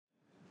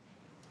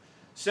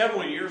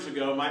Several years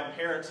ago, my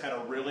parents had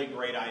a really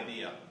great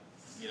idea.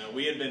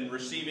 We had been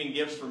receiving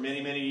gifts for many,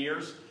 many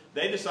years.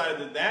 They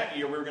decided that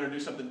year we were going to do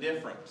something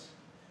different.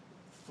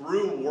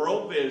 Through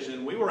World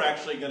Vision, we were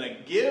actually going to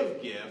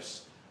give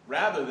gifts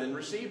rather than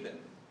receive them.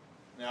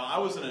 Now, I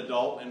was an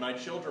adult and my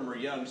children were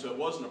young, so it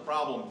wasn't a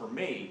problem for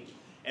me.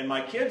 And my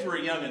kids were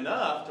young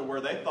enough to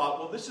where they thought,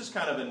 well, this is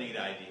kind of a neat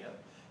idea.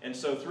 And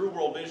so through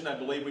World Vision, I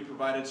believe we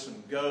provided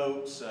some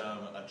goats,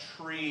 a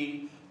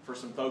tree for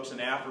some folks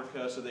in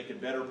Africa so they could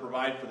better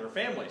provide for their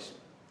families.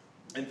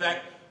 In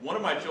fact, one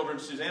of my children,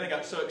 Susanna,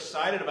 got so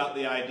excited about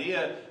the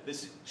idea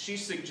that she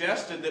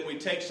suggested that we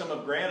take some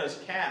of Grana's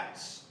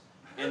cats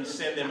and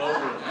send them over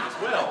as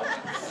well,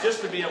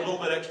 just to be a little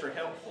bit extra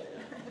helpful.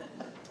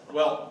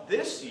 Well,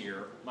 this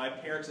year, my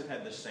parents have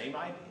had the same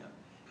idea.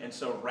 And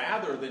so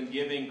rather than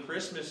giving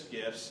Christmas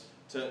gifts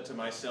to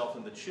myself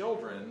and the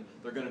children,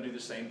 they're going to do the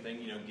same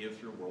thing, give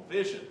through World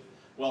Vision.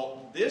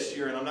 Well, this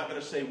year, and I'm not going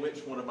to say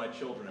which one of my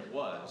children it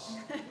was,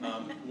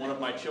 one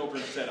of my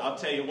children said, I'll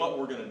tell you what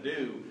we're going to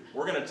do.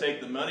 We're going to take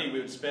the money we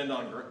would spend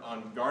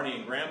on Garney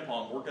and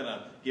Grandpa, and we're going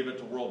to give it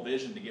to World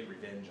Vision to get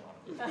revenge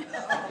on them.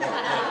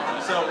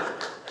 So,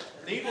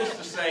 needless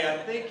to say, I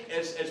think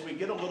as we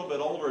get a little bit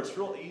older, it's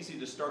real easy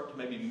to start to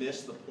maybe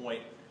miss the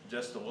point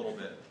just a little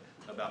bit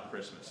about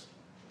Christmas.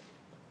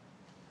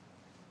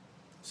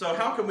 So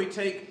how can we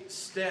take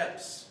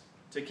steps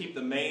to keep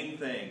the main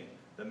thing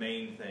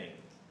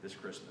this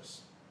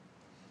Christmas?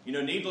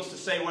 Needless to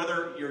say,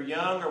 whether you're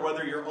young or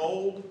whether you're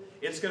old,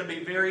 it's going to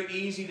be very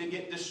easy to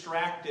get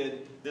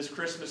distracted this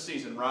Christmas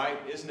season, right?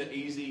 Isn't it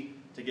easy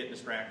to get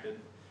distracted?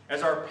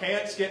 As our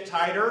pants get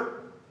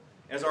tighter,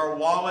 as our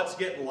wallets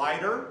get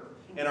lighter,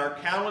 and our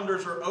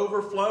calendars are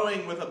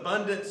overflowing with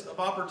abundance of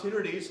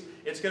opportunities,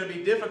 it's going to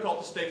be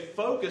difficult to stay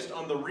focused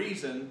on the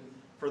reason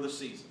for the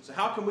season. So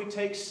how can we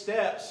take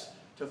steps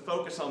to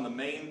focus on the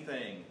main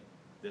thing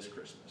this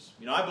Christmas?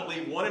 I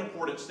believe one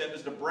important step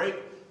is to break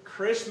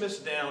Christmas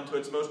down to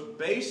its most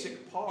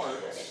basic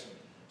parts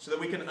so that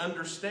we can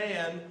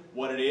understand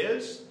what it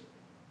is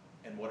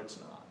and what it's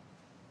not.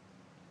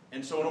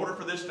 And so in order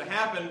for this to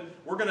happen,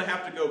 we're going to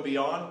have to go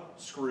beyond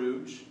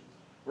Scrooge.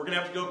 We're going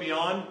to have to go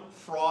beyond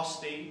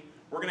Frosty.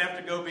 We're going to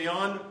have to go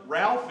beyond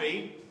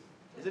Ralphie.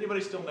 Does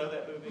anybody still know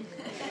that movie?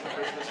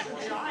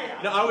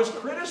 I was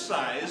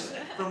criticized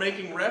for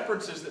making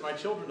references that my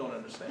children don't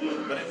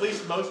understand. But at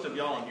least most of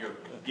y'all in here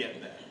get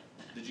that.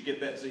 Did you get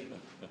that, Z?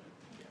 Yeah,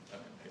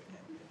 okay.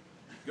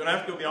 You're going to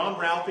have to go beyond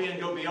Ralphie and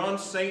go beyond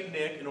St.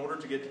 Nick in order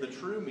to get to the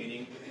true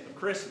meaning of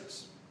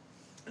Christmas.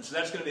 And so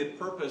that's going to be the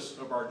purpose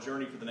of our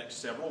journey for the next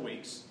several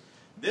weeks.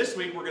 This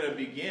week we're going to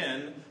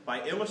begin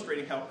by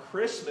illustrating how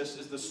Christmas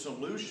is the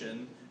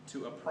solution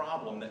to a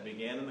problem that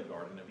began in the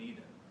Garden of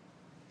Eden.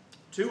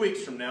 2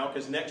 weeks from now,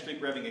 because next week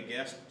we're having a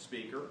guest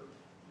speaker,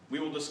 we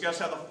will discuss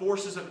how the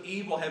forces of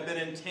evil have been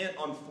intent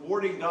on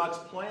thwarting God's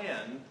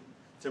plan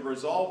to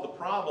resolve the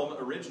problem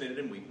originated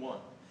in week 1.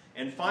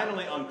 And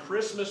finally, on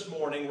Christmas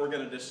morning, we're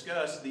going to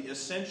discuss the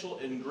essential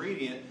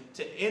ingredient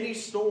to any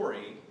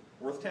story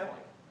worth telling: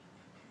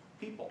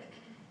 people.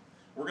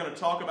 We're going to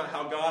talk about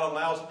how God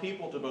allows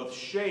people to both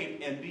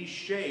shape and be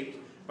shaped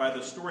by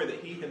the story that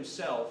He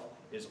Himself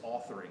is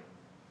authoring.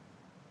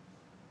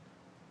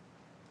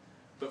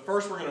 But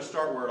first, we're going to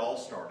start where it all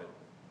started,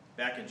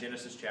 back in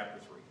Genesis chapter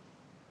 3.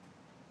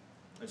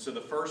 And so the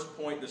first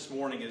point this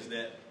morning is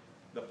that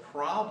the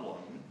problem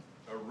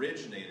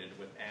originated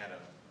with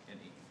Adam and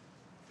Eve.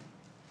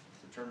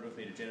 So turn with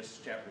me to Genesis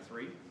chapter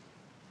 3.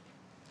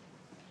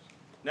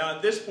 Now,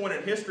 at this point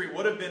in history,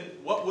 what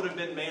would have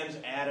been man's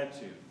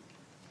attitude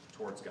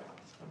towards God?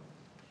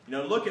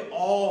 Look at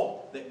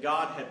all that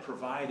God had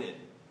provided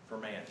for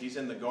man. He's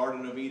in the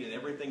Garden of Eden.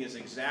 Everything is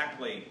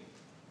exactly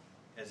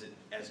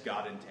as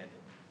God intended.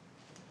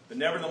 But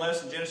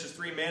nevertheless, in Genesis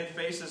 3, man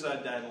faces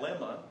a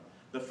dilemma.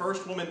 The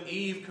first woman,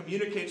 Eve,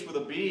 communicates with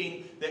a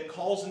being that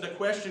calls into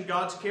question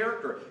God's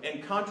character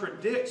and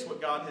contradicts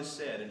what God has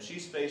said. And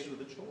she's faced with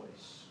a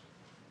choice.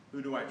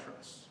 Who do I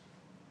trust?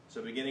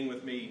 So beginning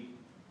with me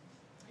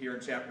here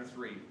in chapter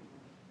 3,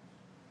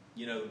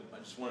 I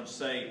just want to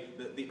say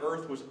that the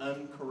earth was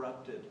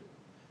uncorrupted.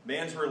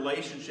 Man's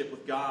relationship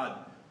with God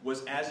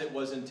was as it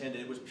was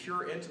intended. It was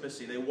pure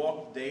intimacy. They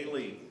walked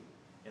daily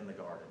in the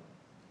garden.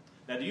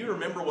 Now, do you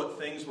remember what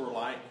things were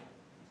like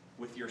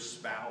with your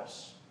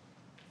spouse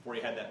before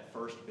you had that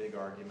first big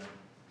argument?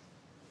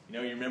 You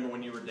remember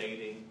when you were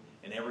dating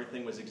and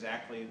everything was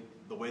exactly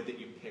the way that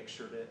you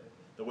pictured it,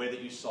 the way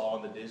that you saw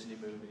in the Disney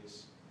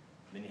movies,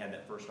 and then you had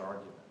that first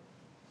argument.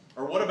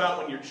 Or what about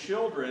when your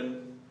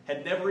children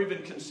had never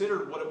even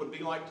considered what it would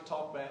be like to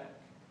talk back?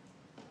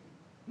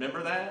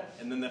 Remember that?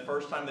 And then the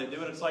first time they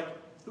do it, it's like,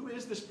 who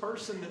is this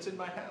person that's in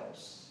my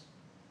house?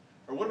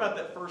 Or what about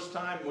that first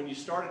time when you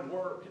started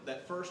work,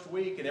 that first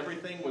week, and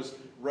everything was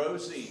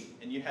rosy,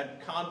 and you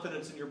had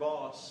confidence in your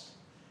boss,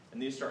 and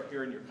then you start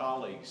hearing your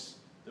colleagues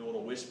doing a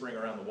little whispering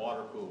around the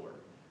water cooler,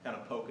 kind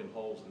of poking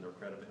holes in their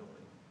credibility.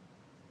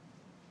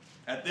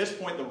 At this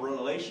point, the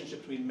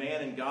relationship between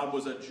man and God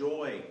was a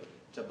joy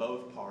to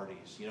both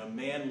parties.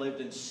 Man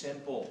lived in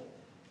simple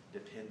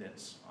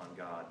dependence on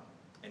God.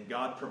 And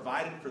God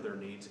provided for their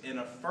needs and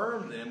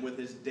affirmed them with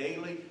his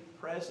daily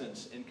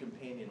presence and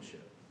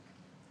companionship.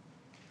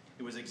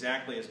 It was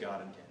exactly as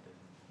God intended.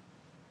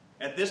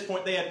 At this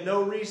point, they had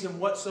no reason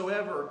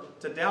whatsoever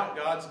to doubt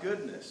God's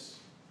goodness.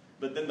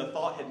 But then the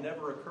thought had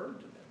never occurred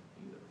to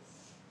them either.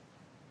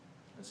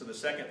 And so the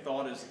second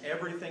thought is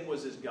everything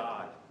was as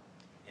God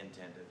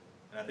intended.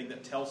 And I think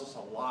that tells us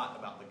a lot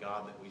about the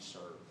God that we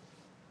serve,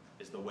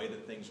 is the way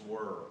that things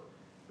were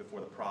before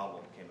the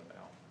problem came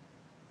about.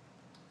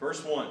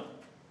 Verse 1.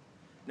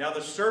 Now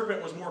the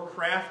serpent was more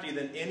crafty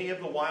than any of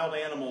the wild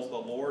animals the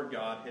Lord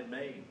God had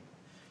made.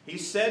 He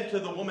said to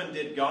the woman,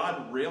 did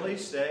God really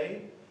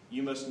say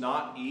you must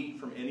not eat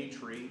from any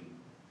tree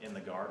in the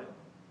garden?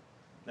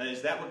 Now,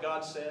 is that what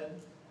God said?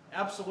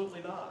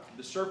 Absolutely not.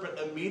 The serpent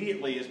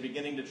immediately is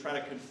beginning to try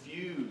to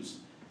confuse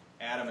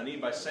Adam and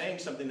Eve by saying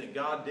something that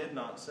God did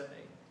not say.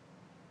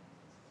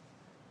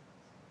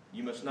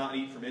 You must not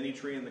eat from any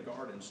tree in the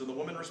garden. So the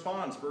woman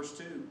responds, verse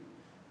 2.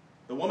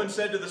 The woman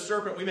said to the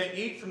serpent, we may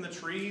eat from the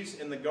trees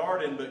in the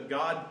garden, but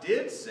God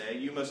did say,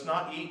 you must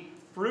not eat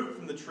fruit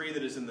from the tree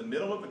that is in the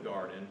middle of the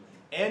garden,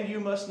 and you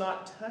must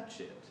not touch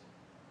it,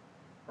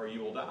 or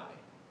you will die.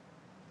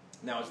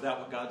 Now, is that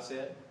what God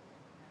said?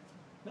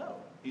 No.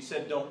 He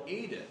said, don't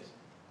eat it.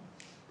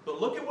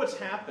 But look at what's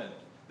happened.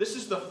 This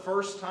is the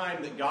first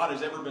time that God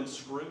has ever been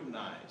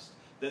scrutinized,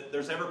 that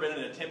there's ever been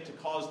an attempt to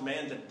cause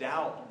man to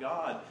doubt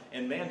God,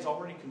 and man's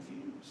already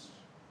confused.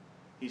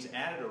 He's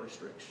added a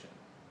restriction.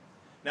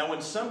 Now,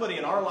 when somebody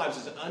in our lives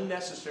is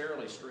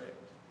unnecessarily strict,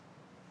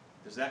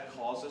 does that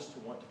cause us to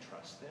want to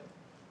trust them?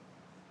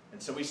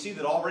 And so we see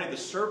that already the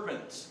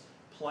serpent's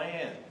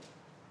plan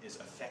is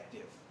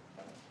effective.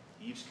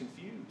 Eve's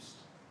confused.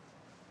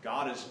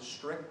 God is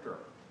stricter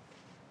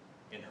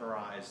in her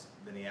eyes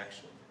than he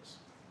actually is.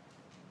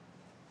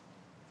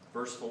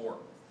 Verse 4.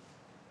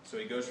 So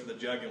he goes for the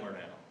jugular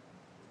now.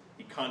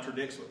 He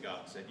contradicts what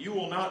God said. You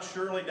will not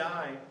surely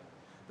die,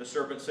 the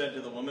serpent said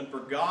to the woman, for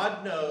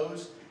God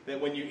knows that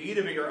when you eat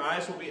of it, your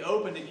eyes will be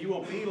opened, and you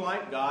will be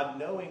like God,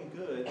 knowing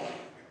good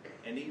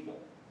and evil.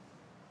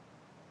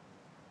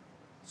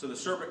 So the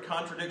serpent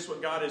contradicts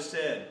what God has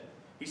said.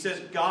 He says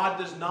God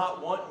does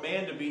not want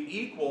man to be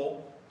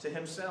equal to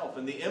himself.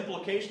 And the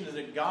implication is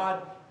that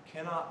God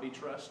cannot be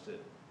trusted.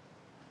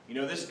 You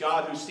know, this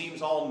God who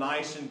seems all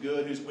nice and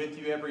good, who's with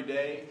you every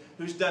day,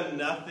 who's done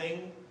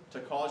nothing to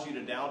cause you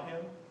to doubt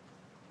him,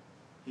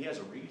 he has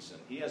a reason.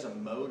 He has a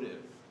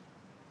motive.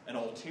 An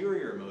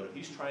ulterior motive.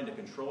 He's trying to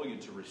control you,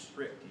 to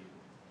restrict you.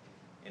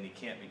 And he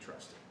can't be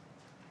trusted.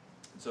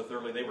 And so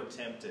thirdly, they were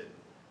tempted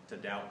to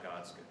doubt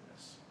God's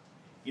goodness.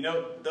 You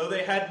know, though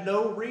they had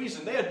no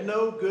reason, they had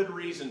no good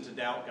reason to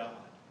doubt God.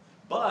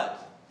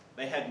 But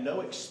they had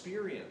no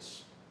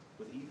experience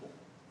with evil.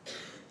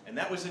 And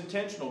that was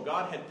intentional.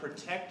 God had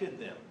protected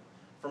them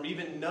from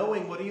even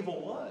knowing what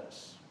evil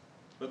was.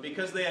 But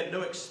because they had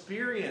no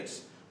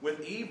experience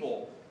with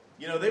evil,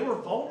 you know, they were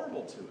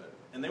vulnerable to it.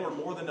 And they were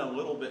more than a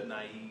little bit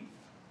naive.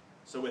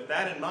 So with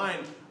that in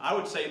mind, I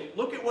would say,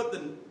 look at what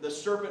the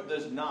serpent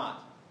does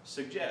not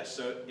suggest.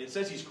 So it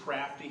says he's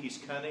crafty, he's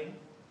cunning.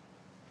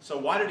 So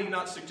why did he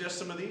not suggest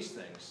some of these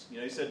things? You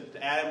know, he said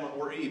to Adam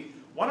or Eve,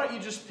 why don't you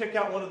just pick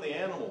out one of the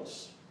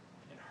animals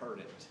and hurt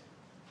it?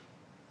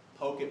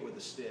 Poke it with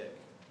a stick.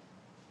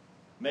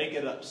 Make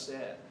it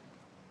upset.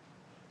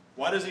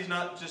 Why does he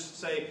not just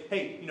say,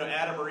 hey, you know,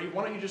 Adam or Eve,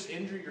 why don't you just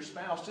injure your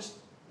spouse? Just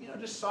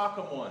sock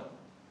them one.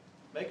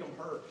 Make them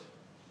hurt.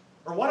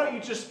 Or why don't you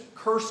just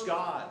curse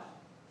God?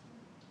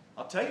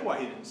 I'll tell you why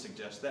he didn't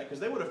suggest that, because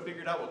they would have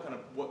figured out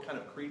what kind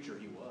of creature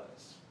he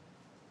was.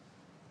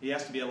 He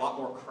has to be a lot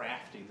more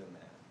crafty than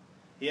that.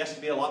 He has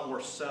to be a lot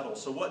more subtle.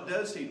 So what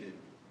does he do?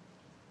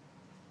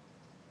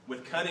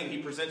 With cunning, he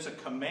presents a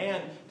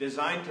command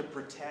designed to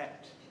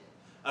protect.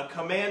 A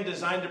command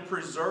designed to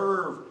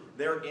preserve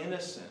their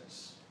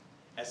innocence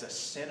as a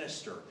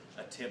sinister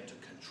attempt to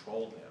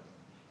control them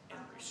and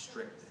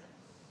restrict them.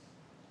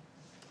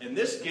 And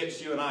this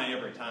gets you and I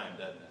every time,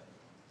 doesn't it?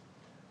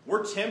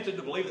 We're tempted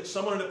to believe that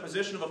someone in a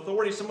position of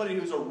authority, somebody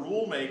who's a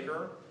rule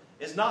maker,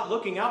 is not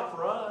looking out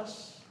for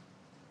us,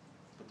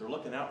 but they're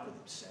looking out for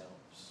themselves.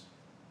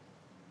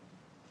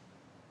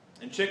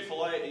 In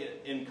Chick-fil-A,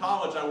 in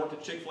college, I worked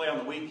at Chick-fil-A on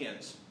the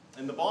weekends.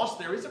 And the boss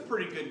there, he's a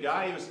pretty good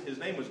guy. His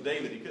name was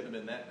David. He couldn't have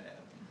been that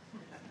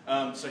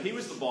bad. So he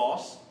was the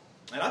boss.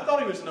 And I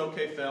thought he was an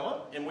okay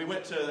fella. And we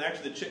went to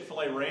actually the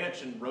Chick-fil-A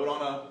ranch and rode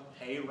on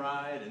a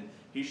hayride. And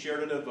he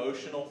shared a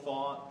devotional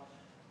thought.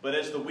 But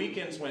as the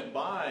weekends went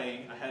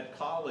by, I had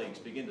colleagues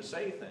begin to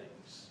say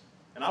things.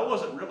 And I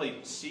wasn't really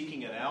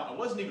seeking it out. I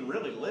wasn't even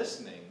really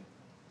listening.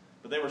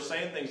 But they were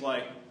saying things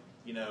like,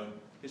 you know,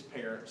 his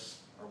parents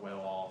are well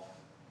off.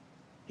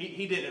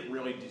 He didn't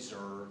really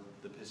deserve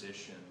the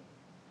position.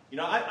 You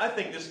know, I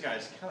think this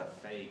guy's kind of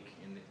fake.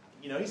 And,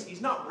 you know,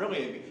 he's not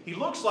really, he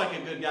looks like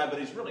a good guy, but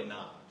he's really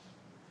not.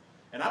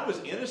 And I was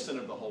innocent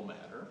of the whole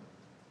matter.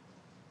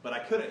 But I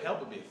couldn't help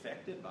but be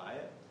affected by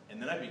it.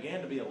 And then I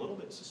began to be a little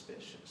bit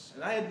suspicious.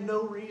 And I had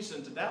no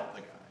reason to doubt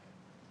the guy.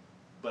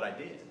 But I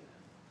did.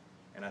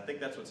 And I think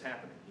that's what's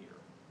happening here.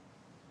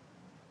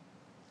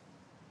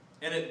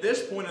 And at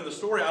this point in the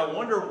story, I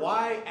wonder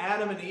why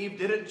Adam and Eve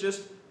didn't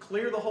just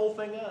clear the whole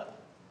thing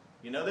up.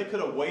 You know, they could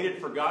have waited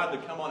for God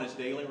to come on his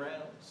daily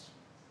rounds.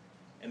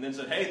 And then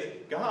said, hey,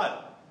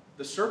 God,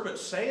 the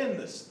serpent's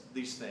saying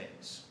these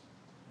things.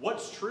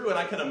 What's true? And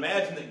I can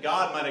imagine that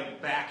God might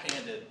have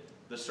backhanded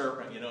the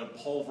serpent, and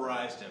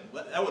pulverized him.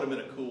 That would have been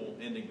a cool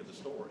ending to the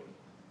story.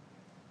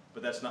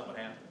 But that's not what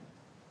happened.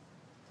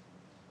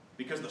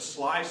 Because the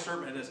sly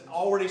serpent has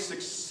already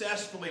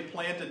successfully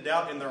planted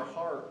doubt in their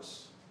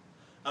hearts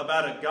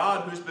about a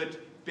God whose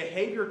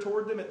behavior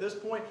toward them at this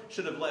point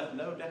should have left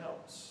no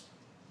doubts.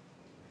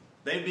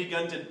 They've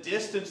begun to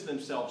distance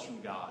themselves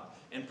from God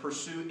and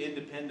pursue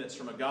independence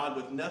from a God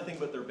with nothing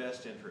but their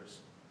best interests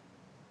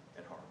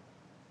at heart.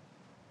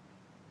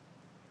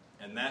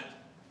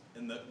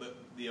 And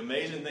the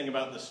amazing thing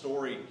about the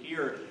story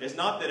here is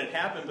not that it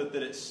happened, but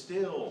that it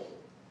still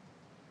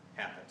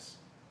happens.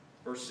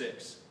 Verse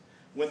 6.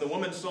 When the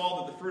woman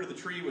saw that the fruit of the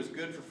tree was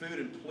good for food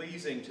and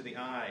pleasing to the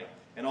eye,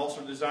 and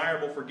also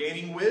desirable for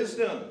gaining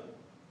wisdom,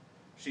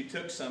 she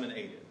took some and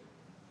ate it.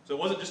 So it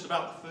wasn't just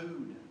about the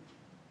food.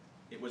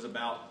 It was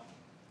about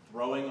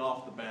throwing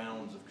off the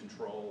bounds of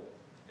control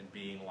and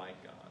being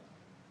like God.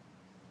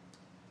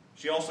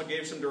 She also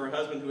gave some to her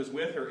husband who was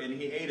with her, and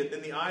he ate it.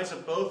 Then the eyes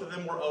of both of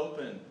them were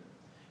opened,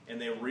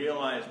 and they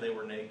realized they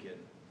were naked.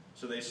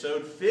 So they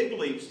sewed fig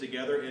leaves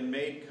together and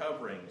made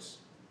coverings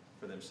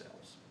for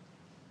themselves.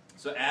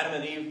 So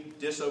Adam and Eve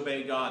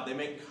disobey God. They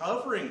make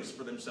coverings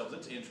for themselves.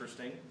 It's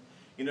interesting.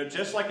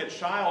 Just like a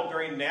child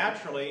very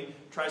naturally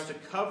tries to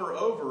cover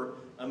over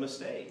a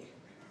mistake.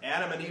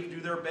 Adam and Eve do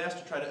their best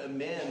to try to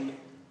amend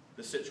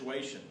the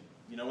situation.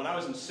 When I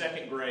was in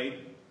second grade,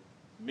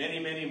 many,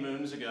 many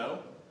moons ago,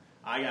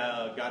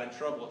 I got in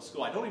trouble at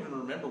school. I don't even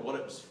remember what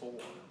it was for.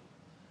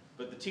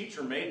 But the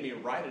teacher made me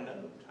write a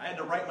note. I had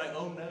to write my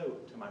own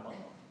note to my mom.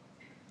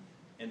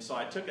 And so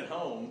I took it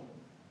home.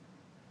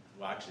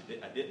 Well,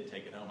 actually, I didn't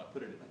take it home. I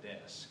put it at my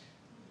desk.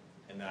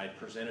 And then I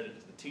presented it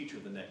to the teacher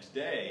the next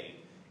day.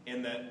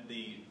 And that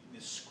the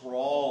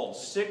scrawled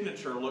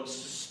signature looked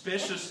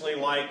suspiciously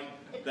like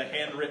the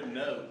handwritten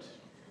note.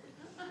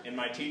 And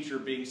my teacher,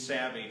 being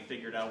savvy,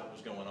 figured out what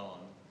was going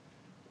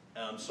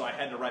on. So I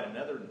had to write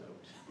another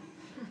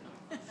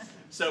note.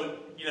 So,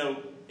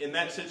 in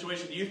that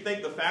situation, do you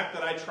think the fact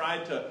that I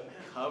tried to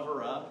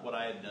cover up what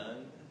I had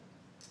done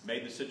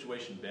made the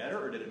situation better,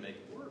 or did it make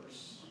it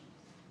worse?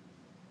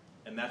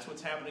 And that's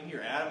what's happening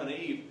here. Adam and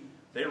Eve,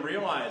 they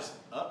realize,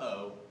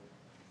 uh-oh,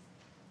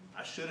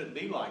 I shouldn't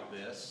be like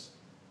this.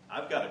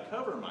 I've got to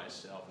cover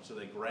myself. And so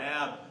they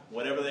grab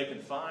whatever they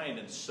can find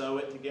and sew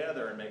it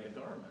together and make a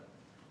garment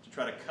to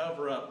try to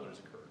cover up what has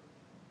occurred.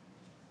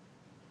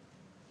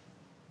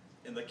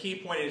 And the key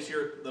point is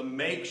here, the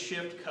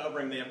makeshift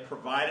covering they have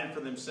provided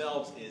for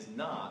themselves is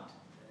not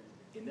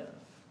enough.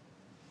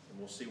 And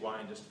we'll see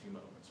why in just a few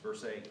moments.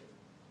 Verse 8.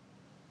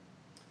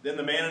 Then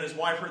the man and his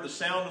wife heard the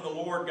sound of the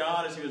Lord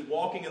God as he was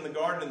walking in the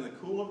garden in the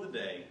cool of the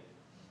day.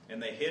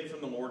 And they hid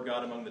from the Lord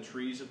God among the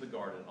trees of the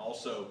garden.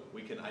 Also,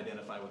 we can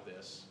identify with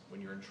this.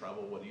 When you're in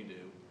trouble, what do?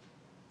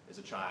 As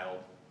a child,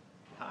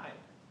 you hide.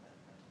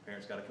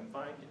 Parents got to come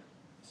find you.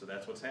 So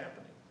that's what's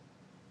happening.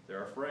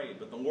 They're afraid.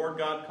 But the Lord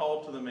God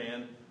called to the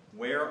man,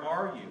 "Where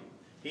are you?"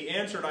 He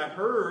answered, "I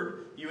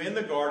heard you in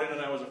the garden,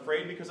 and I was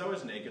afraid because I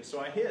was naked, so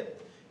I hid."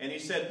 And he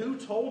said, "Who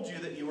told you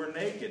that you were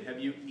naked? Have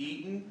you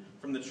eaten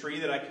from the tree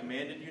that I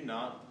commanded you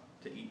not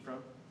to eat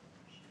from?"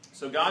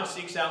 So God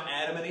seeks out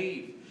Adam and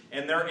Eve.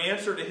 And their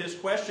answer to his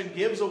question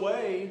gives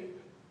away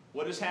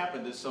what has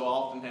happened, as so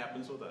often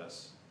happens with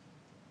us.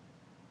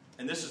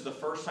 And this is the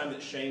first time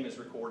that shame is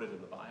recorded in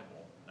the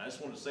Bible. And I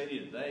just want to say to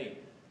you today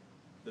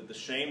that the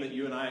shame that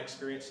you and I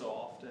experience so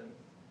often,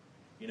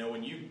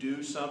 when you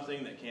do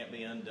something that can't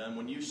be undone,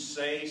 when you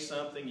say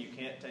something you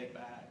can't take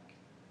back,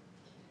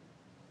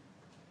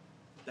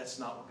 that's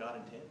not what God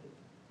intended.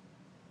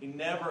 He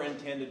never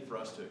intended for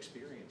us to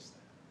experience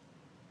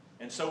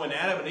that. And so when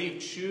Adam and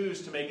Eve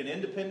choose to make an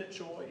independent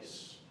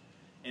choice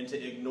and to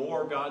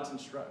ignore God's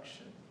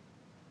instruction,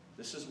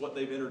 this is what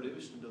they've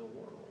introduced into the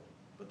world.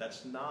 But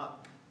that's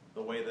not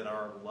the way that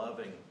our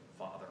loving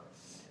Father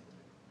intended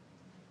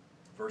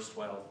it. Verse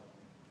 12.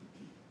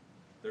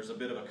 There's a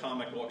bit of a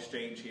comical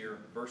exchange here.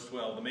 Verse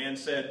 12. The man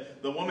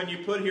said, "The woman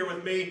you put here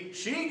with me,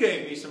 she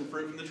gave me some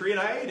fruit from the tree and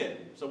I ate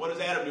it." So what does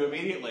Adam do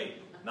immediately?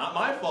 Not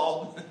my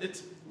fault.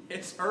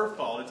 It's her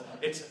fault.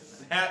 It's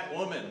that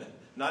woman.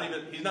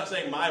 He's not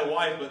saying my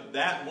wife, but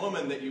that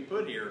woman that you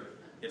put here,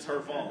 it's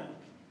her fault.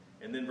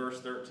 And then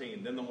verse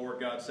 13, then the Lord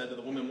God said to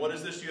the woman, "What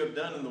is this you have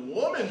done?" And the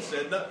woman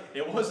said, "No,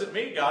 it wasn't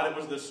me, God, it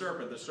was the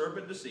serpent. The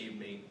serpent deceived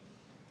me,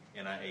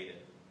 and I ate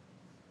it."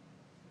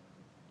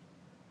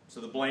 So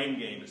the blame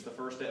game is the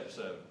first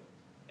episode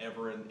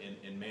ever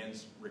in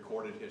man's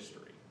recorded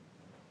history.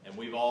 And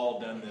we've all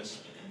done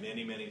this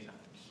many, many times.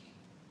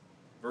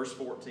 Verse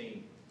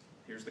 14,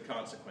 here's the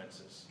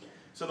consequences.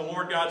 So the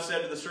Lord God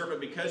said to the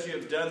serpent, "Because you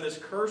have done this,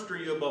 cursed are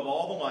you above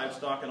all the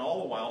livestock and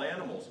all the wild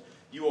animals.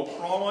 You will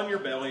crawl on your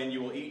belly, and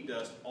you will eat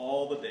dust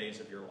all the days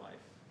of your life.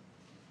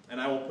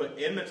 And I will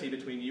put enmity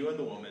between you and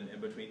the woman,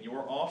 and between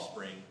your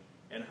offspring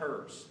and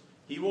hers.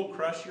 He will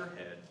crush your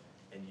head,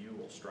 and you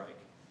will strike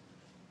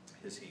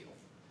his heel.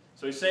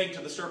 So he's saying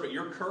to the serpent,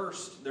 you're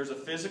cursed. There's a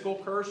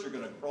physical curse. You're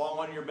going to crawl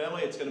on your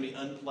belly. It's going to be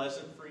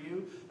unpleasant for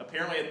you.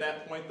 Apparently at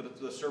that point,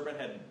 the serpent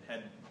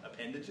had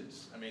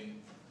appendages. I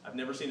mean, I've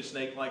never seen a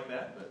snake like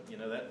that, but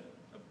that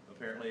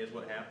apparently is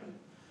what happened.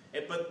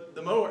 But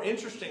the more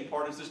interesting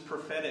part is this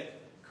prophetic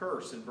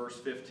curse in verse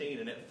 15.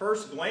 And at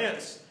first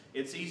glance,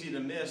 it's easy to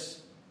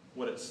miss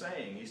what it's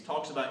saying. He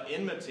talks about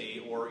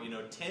enmity or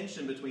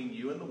tension between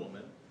you and the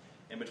woman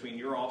and between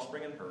your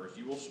offspring and hers.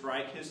 You will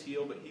strike his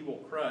heel, but he will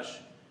crush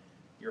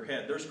your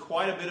head. There's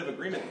quite a bit of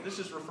agreement. This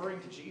is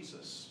referring to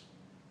Jesus.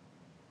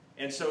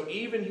 And so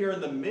even here in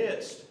the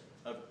midst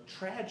of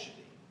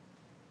tragedy,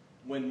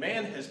 when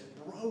man has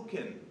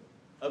broken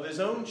of his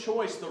own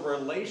choice the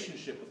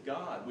relationship with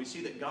God, we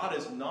see that God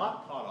is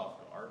not caught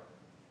off guard.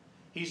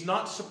 He's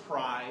not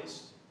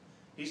surprised.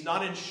 He's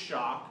not in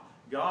shock.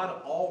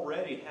 God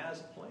already has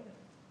a plan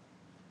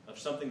of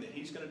something that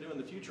he's going to do in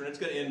the future. And it's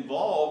going to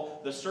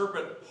involve the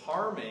serpent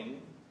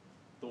harming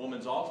the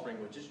woman's offspring,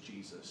 which is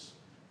Jesus.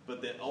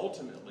 But that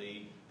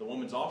ultimately the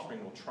woman's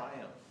offspring will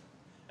triumph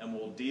and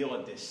will deal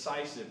a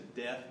decisive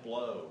death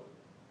blow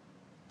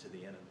to the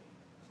enemy.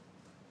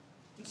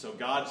 And so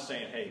God's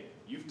saying, hey,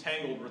 you've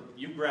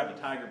grabbed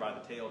the tiger by the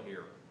tail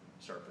here,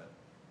 serpent.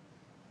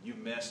 You've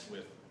messed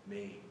with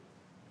me.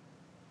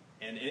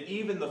 And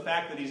even the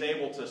fact that he's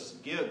able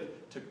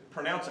to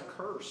pronounce a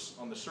curse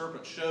on the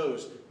serpent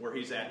shows where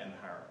he's at in the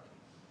hierarchy.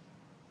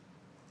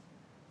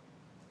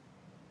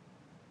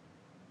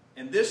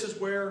 And this is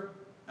where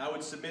I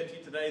would submit to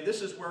you today,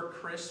 this is where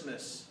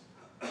Christmas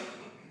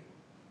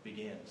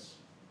begins.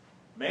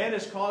 Man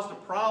has caused a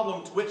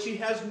problem to which he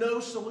has no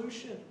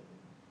solution.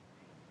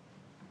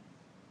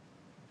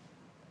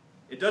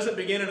 It doesn't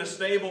begin in a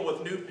stable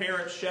with new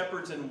parents,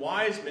 shepherds, and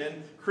wise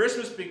men.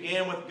 Christmas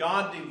began with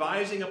God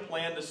devising a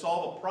plan to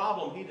solve a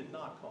problem he did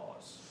not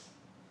cause.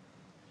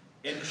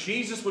 And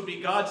Jesus would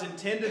be God's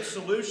intended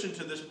solution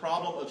to this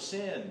problem of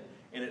sin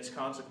and its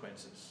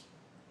consequences.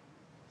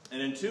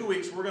 And in 2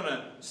 weeks, we're going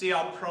to see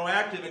how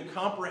proactive and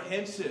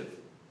comprehensive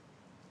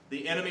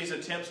the enemy's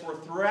attempts were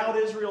throughout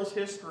Israel's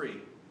history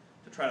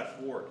to try to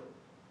thwart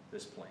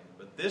this plan.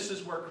 But this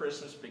is where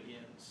Christmas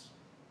begins.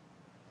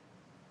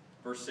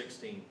 Verse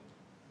 16.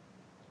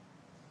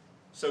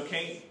 So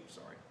Cain,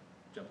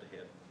 jumped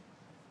ahead.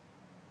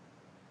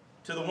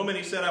 To the woman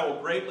he said, I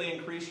will greatly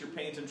increase your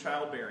pains in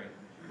childbearing.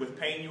 With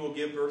pain you will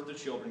give birth to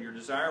children. Your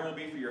desire will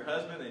be for your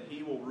husband, and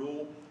he will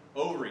rule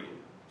over you.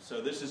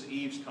 So this is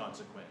Eve's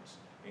consequence.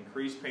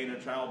 Increased pain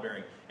in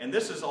childbearing. And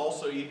this is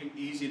also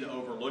easy to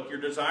overlook. Your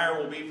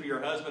desire will be for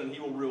your husband, and he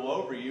will rule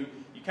over you.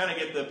 You kind of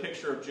get the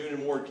picture of June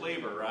and Ward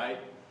Cleaver, right?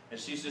 And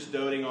she's just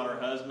doting on her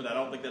husband. I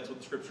don't think that's what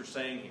the Scripture's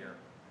saying here.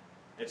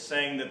 It's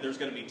saying that there's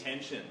going to be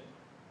tension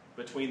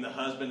between the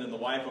husband and the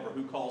wife over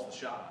who calls the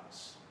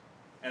shots.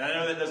 And I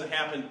know that doesn't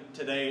happen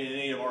today in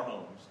any of our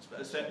homes,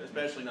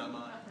 especially not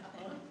mine.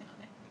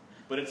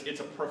 But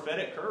it's a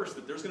prophetic curse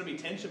that there's going to be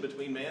tension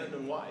between man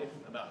and wife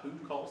about who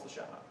calls the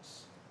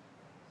shots.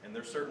 And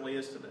there certainly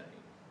is today.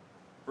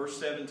 Verse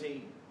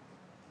 17.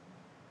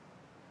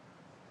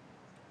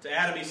 To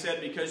Adam he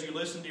said, because you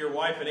listened to your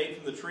wife and ate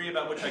from the tree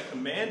about which I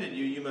commanded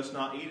you, you must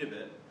not eat of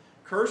it.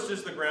 Cursed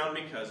is the ground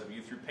because of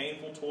you. Through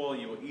painful toil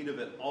you will eat of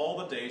it all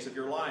the days of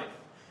your life.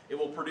 It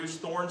will produce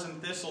thorns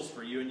and thistles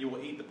for you, and you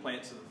will eat the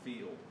plants of the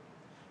field.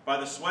 By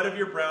the sweat of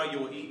your brow you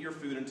will eat your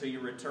food until you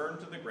return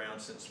to the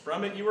ground, since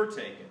from it you were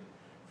taken.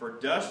 For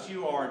dust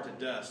you are, and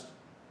to dust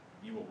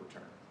you will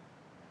return.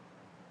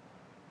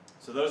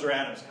 So those are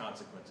Adam's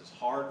consequences.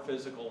 Hard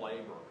physical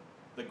labor.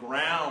 The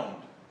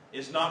ground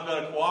is not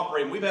going to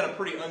cooperate. We've had a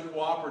pretty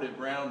uncooperative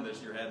ground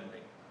this year, haven't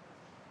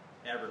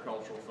we?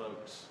 Agricultural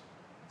folks.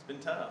 It's been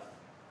tough.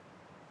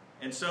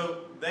 And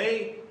so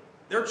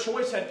their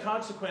choice had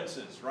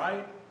consequences,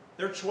 right?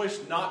 Their choice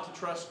not to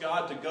trust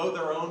God, to go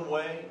their own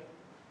way.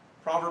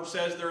 Proverbs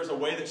says there is a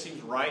way that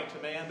seems right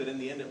to man, but in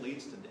the end it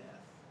leads to death.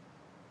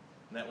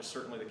 And that was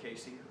certainly the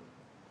case here.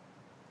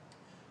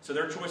 So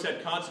their choice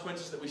had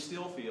consequences that we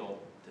still feel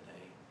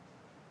today.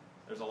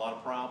 There's a lot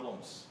of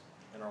problems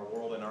in our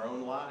world, in our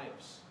own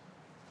lives,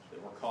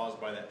 that were caused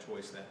by that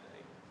choice that day.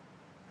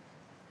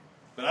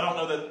 But I don't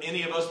know that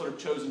any of us would have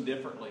chosen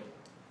differently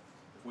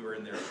if we were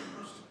in their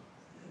shoes.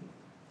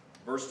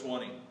 Verse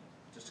 20.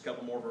 Just a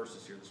couple more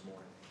verses here this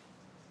morning.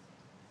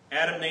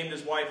 Adam named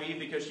his wife Eve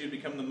because she had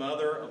become the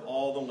mother of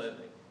all the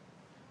living.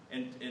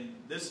 And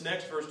this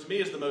next verse to me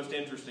is the most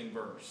interesting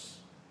verse.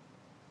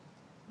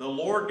 The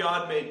Lord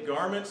God made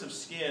garments of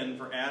skin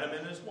for Adam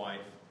and his wife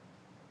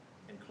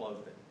and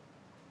clothed them.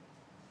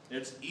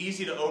 It's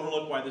easy to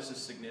overlook why this is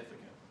significant.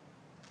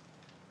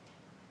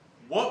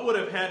 What would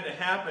have had to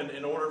happen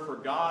in order for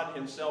God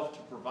himself to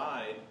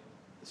provide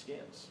the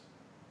skins?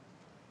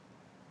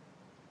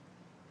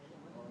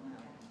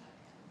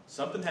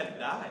 Something had to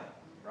die,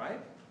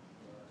 right?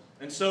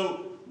 And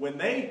so when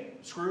they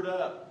screwed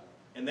up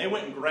and they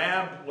went and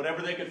grabbed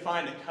whatever they could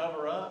find to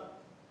cover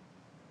up,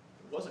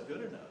 it wasn't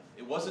good enough.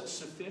 It wasn't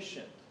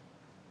sufficient.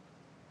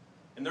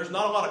 And there's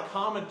not a lot of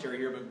commentary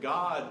here, but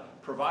God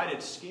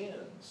provided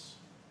skins.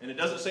 And it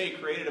doesn't say he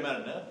created them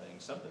out of nothing.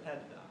 Something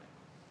had to die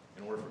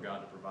in order for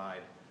God to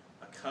provide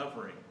a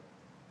covering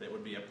that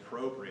would be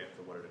appropriate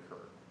for what had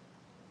occurred.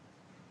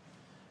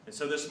 And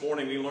so this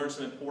morning we learned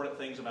some important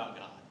things about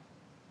God.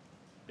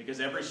 Because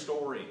every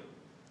story,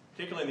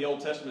 particularly in the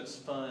Old Testament, is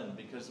fun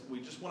because we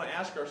just want to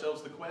ask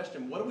ourselves the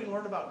question, what do we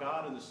learn about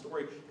God in this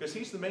story? Because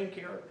he's the main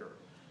character.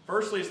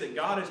 Firstly is that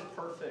God is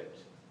perfect.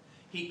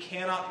 He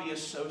cannot be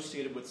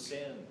associated with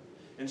sin.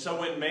 And so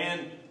when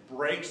man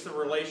breaks the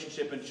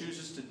relationship and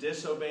chooses to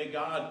disobey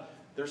God,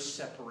 there's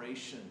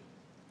separation.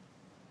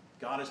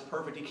 God is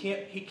perfect.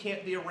 He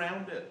can't be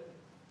around it.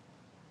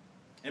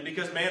 And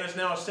because man is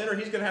now a sinner,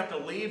 he's going to have to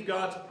leave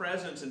God's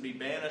presence and be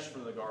banished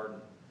from the Garden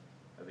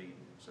of Eden.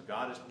 So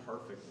God is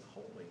perfect and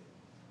holy.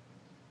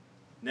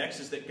 Next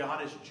is that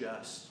God is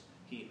just.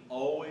 He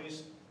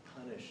always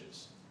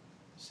punishes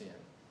sin.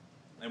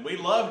 And we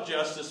love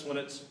justice when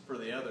it's for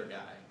the other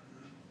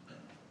guy.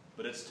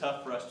 But it's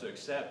tough for us to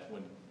accept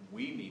when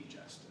we need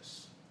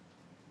justice.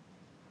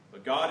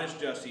 But God is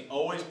just. He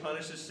always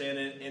punishes sin.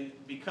 And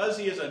because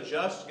he is a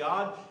just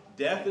God,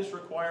 death is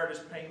required as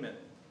payment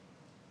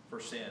for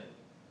sin.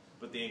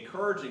 But the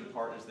encouraging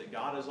part is that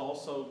God is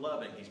also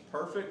loving. He's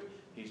perfect,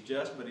 he's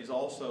just, but he's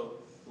also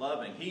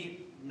loving.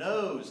 He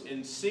knows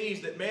and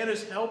sees that man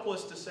is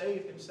helpless to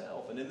save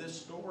himself. And in this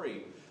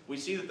story, we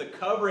see that the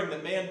covering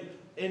that man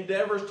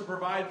endeavors to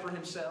provide for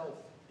himself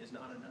is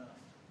not enough.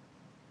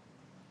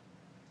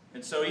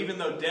 And so even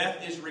though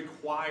death is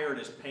required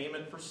as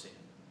payment for sin,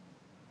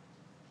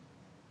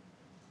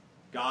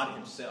 God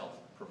himself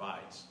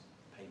provides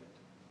payment.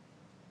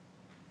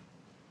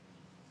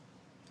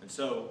 And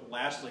so,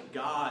 lastly,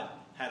 God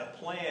had a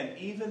plan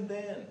even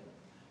then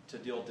to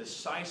deal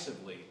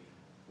decisively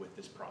with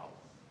this problem.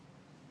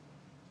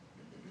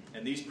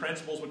 And these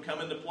principles would come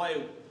into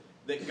play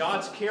that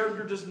God's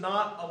character does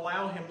not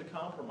allow him to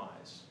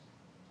compromise.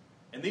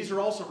 And these are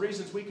also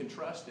reasons we can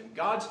trust him.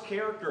 God's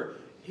character,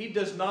 he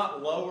does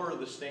not lower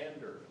the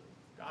standard.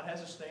 God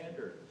has a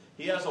standard.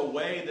 He has a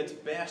way that's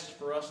best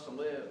for us to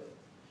live.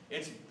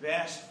 It's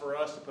best for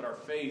us to put our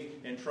faith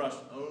and trust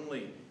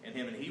only in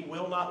him. And he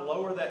will not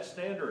lower that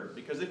standard,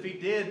 because if he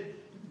did,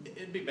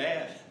 it'd be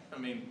bad. I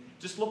mean,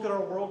 just look at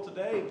our world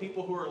today.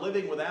 People who are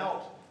living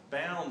without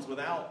bounds,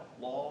 without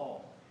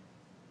law.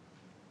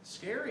 It's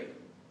scary.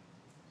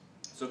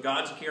 So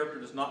God's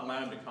character does not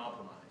allow him to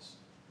compromise.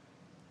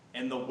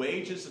 And the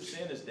wages of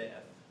sin is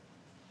death.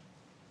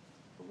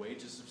 The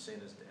wages of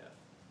sin is death.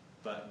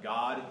 But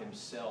God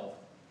himself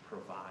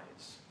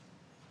provides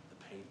the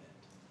payment.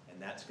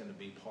 And that's going to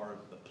be part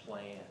of the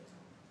plan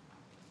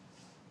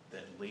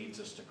that leads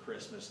us to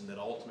Christmas and that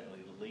ultimately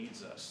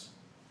leads us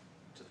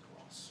to the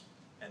cross.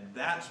 And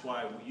that's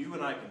why you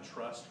and I can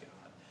trust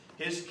God.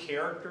 His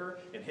character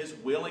and his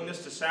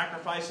willingness to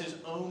sacrifice his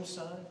own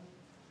son,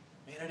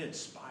 man, it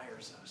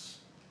inspires us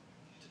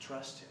to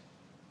trust him.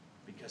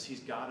 Because he's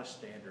got a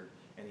standard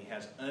and he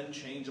has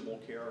unchangeable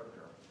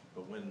character.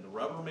 But when the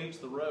rubber meets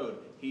the road,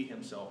 he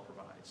himself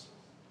provides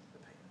the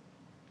payment.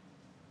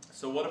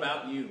 So what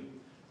about you?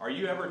 Are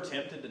you ever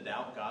tempted to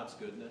doubt God's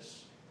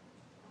goodness?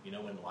 You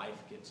know, when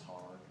life gets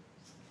hard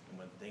and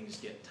when things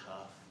get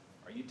tough.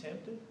 Are you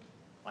tempted?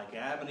 Like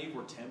Adam and Eve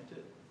were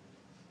tempted?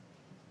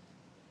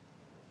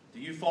 Do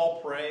you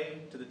fall prey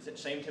to the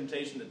same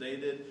temptation that they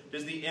did?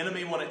 Does the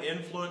enemy want to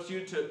influence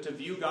you to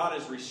view God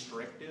as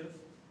restrictive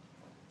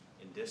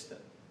and distant?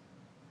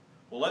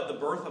 Well, let the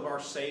birth of our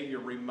Savior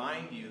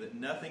remind you that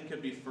nothing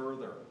could be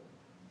further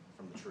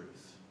from the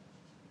truth.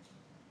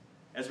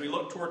 As we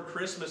look toward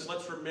Christmas,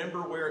 let's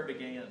remember where it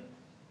began.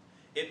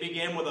 It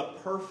began with a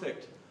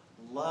perfect,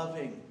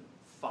 loving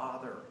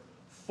Father,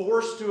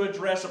 forced to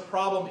address a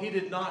problem he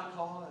did not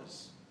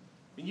cause.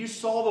 And you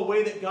saw the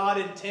way that God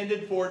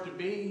intended for it to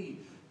be.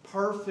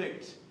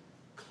 Perfect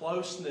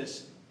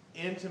closeness,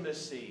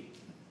 intimacy,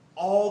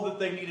 all that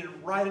they needed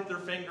right at their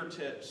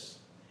fingertips,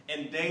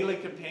 and daily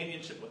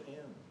companionship with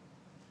him.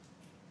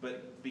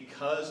 But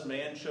because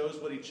man chose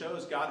what he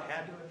chose, God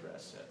had to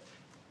address it.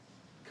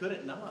 Could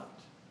it not?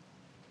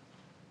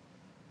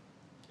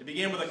 It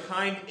began with a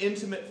kind,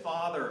 intimate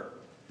father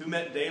who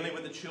met daily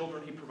with the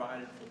children he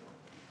provided for.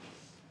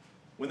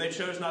 When they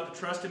chose not to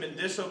trust him and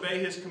disobey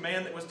his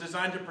command that was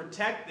designed to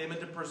protect them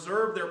and to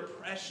preserve their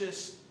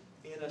precious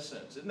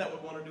innocence. Isn't that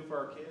what we want to do for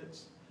our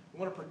kids? We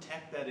want to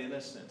protect that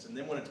innocence. And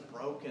then when it's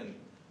broken,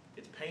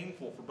 it's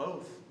painful for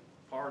both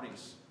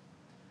parties.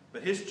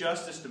 But his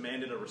justice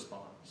demanded a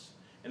response.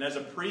 And as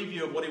a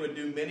preview of what he would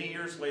do many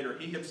years later,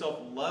 he himself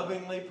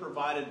lovingly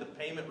provided the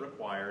payment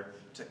required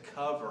to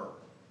cover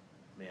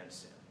man's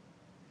sin.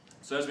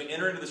 So as we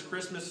enter into this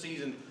Christmas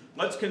season,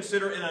 let's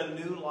consider in a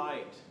new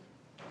light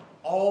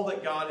all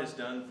that God has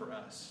done for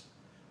us.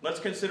 Let's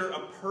consider a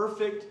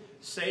perfect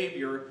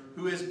Savior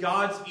who is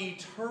God's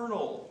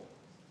eternal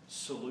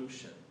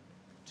solution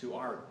to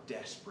our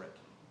desperate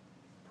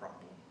problem.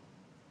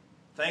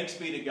 Thanks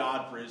be to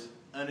God for his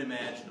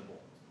unimaginable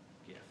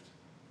gift.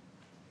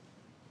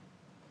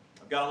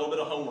 got a little bit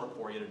of homework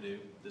for you to do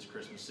this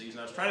Christmas season.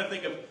 I was trying to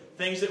think of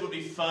things that would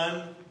be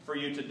fun for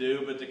you to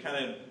do, but to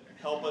kind of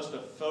help us to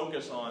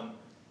focus on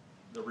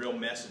the real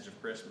message of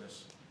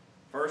Christmas.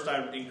 First,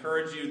 I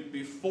encourage you,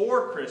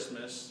 before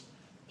Christmas,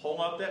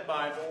 pull up that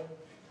Bible,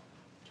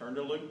 turn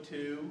to Luke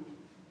 2,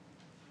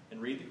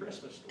 and read the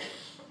Christmas story.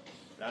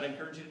 I'd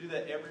encourage you to do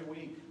that every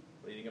week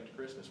leading up to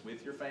Christmas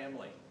with your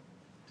family,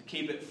 to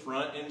keep it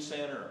front and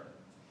center.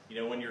 You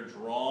know, when you're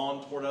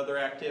drawn toward other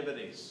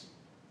activities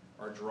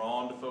or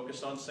drawn to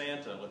focus on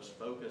Santa, let's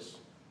focus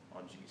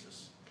on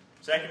Jesus.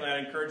 Secondly,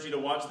 I'd encourage you to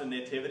watch The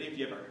Nativity. If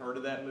you haven't heard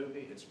of that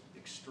movie, it's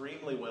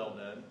extremely well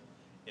done.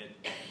 It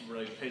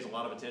really pays a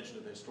lot of attention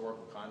to the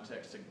historical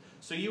context.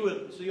 So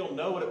you'll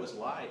know what it was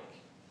like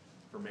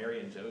for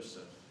Mary and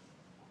Joseph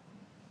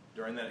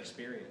during that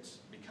experience,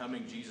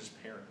 becoming Jesus'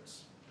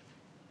 parents.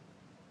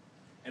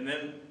 And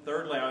then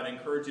thirdly, I would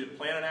encourage you to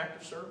plan an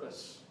act of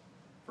service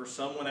for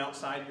someone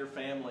outside your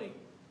family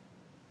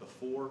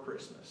before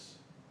Christmas.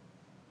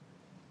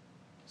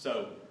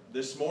 So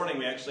this morning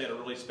we actually had a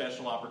really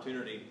special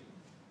opportunity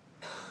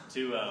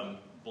to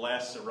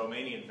bless a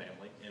Romanian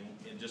family. And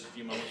in just a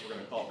few moments we're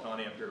going to call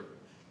Connie up here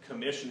to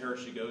commission her.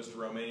 She goes to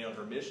Romania on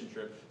her mission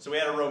trip. So we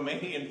had a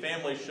Romanian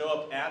family show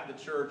up at the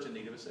church in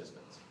need of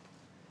assistance.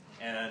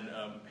 And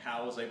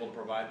Hal was able to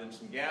provide them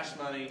some gas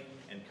money,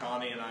 and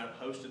Connie and I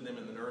hosted them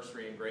in the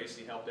nursery, and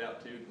Gracie helped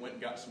out too, went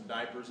and got some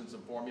diapers and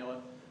some formula.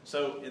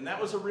 So, and that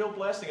was a real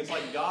blessing. It's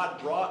like God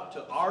brought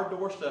to our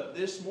doorstep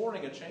this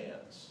morning a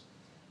chance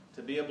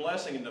to be a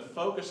blessing and to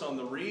focus on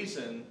the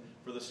reason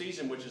for the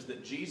season, which is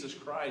that Jesus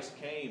Christ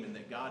came and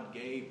that God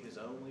gave His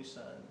only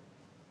Son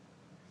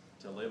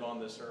to live on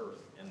this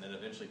earth and then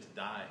eventually to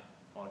die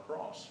on a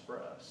cross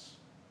for us.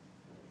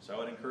 So I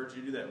would encourage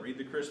you to do that. Read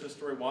the Christmas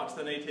story. Watch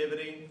the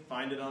Nativity.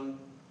 Find it on,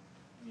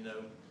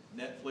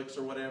 Netflix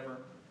or whatever.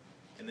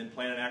 And then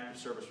plan an act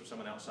of service for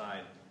someone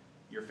outside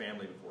your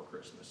family before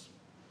Christmas.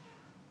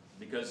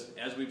 Because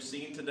as we've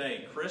seen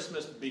today,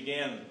 Christmas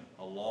began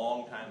a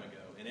long time ago.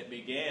 And it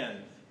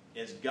began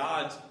as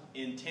God's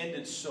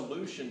intended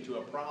solution to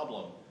a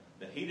problem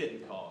that He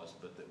didn't cause,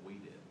 but that we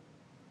did.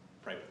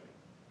 Pray with me.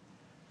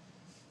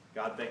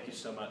 God, thank you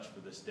so much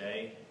for this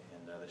day.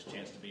 This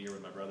chance to be here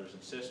with my brothers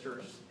and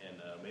sisters,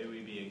 and may we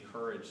be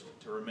encouraged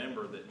to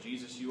remember that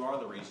Jesus, you are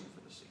the reason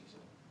for the season,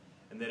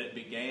 and that it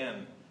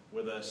began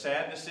with a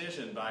sad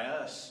decision by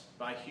us,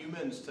 by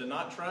humans, to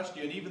not trust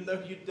you, and even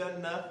though you've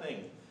done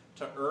nothing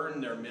to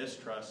earn their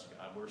mistrust,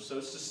 God, we're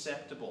so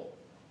susceptible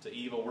to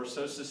evil, we're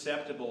so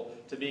susceptible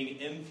to being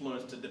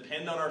influenced, to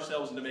depend on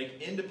ourselves and to make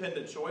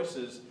independent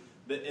choices,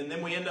 and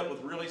then we end up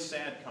with really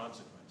sad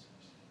consequences.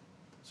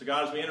 So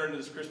God, as we enter into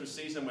this Christmas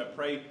season, I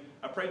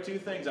pray two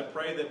things. I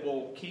pray that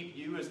we'll keep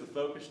you as the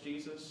focus,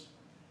 Jesus.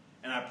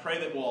 And I pray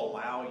that we'll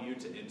allow you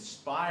to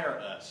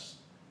inspire us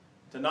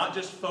to not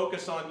just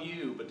focus on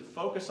you, but to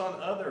focus on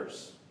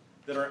others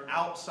that are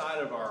outside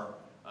of our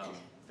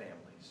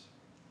families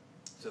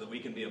so that we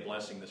can be a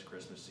blessing this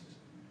Christmas season.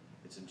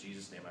 It's in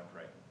Jesus' name I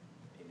pray.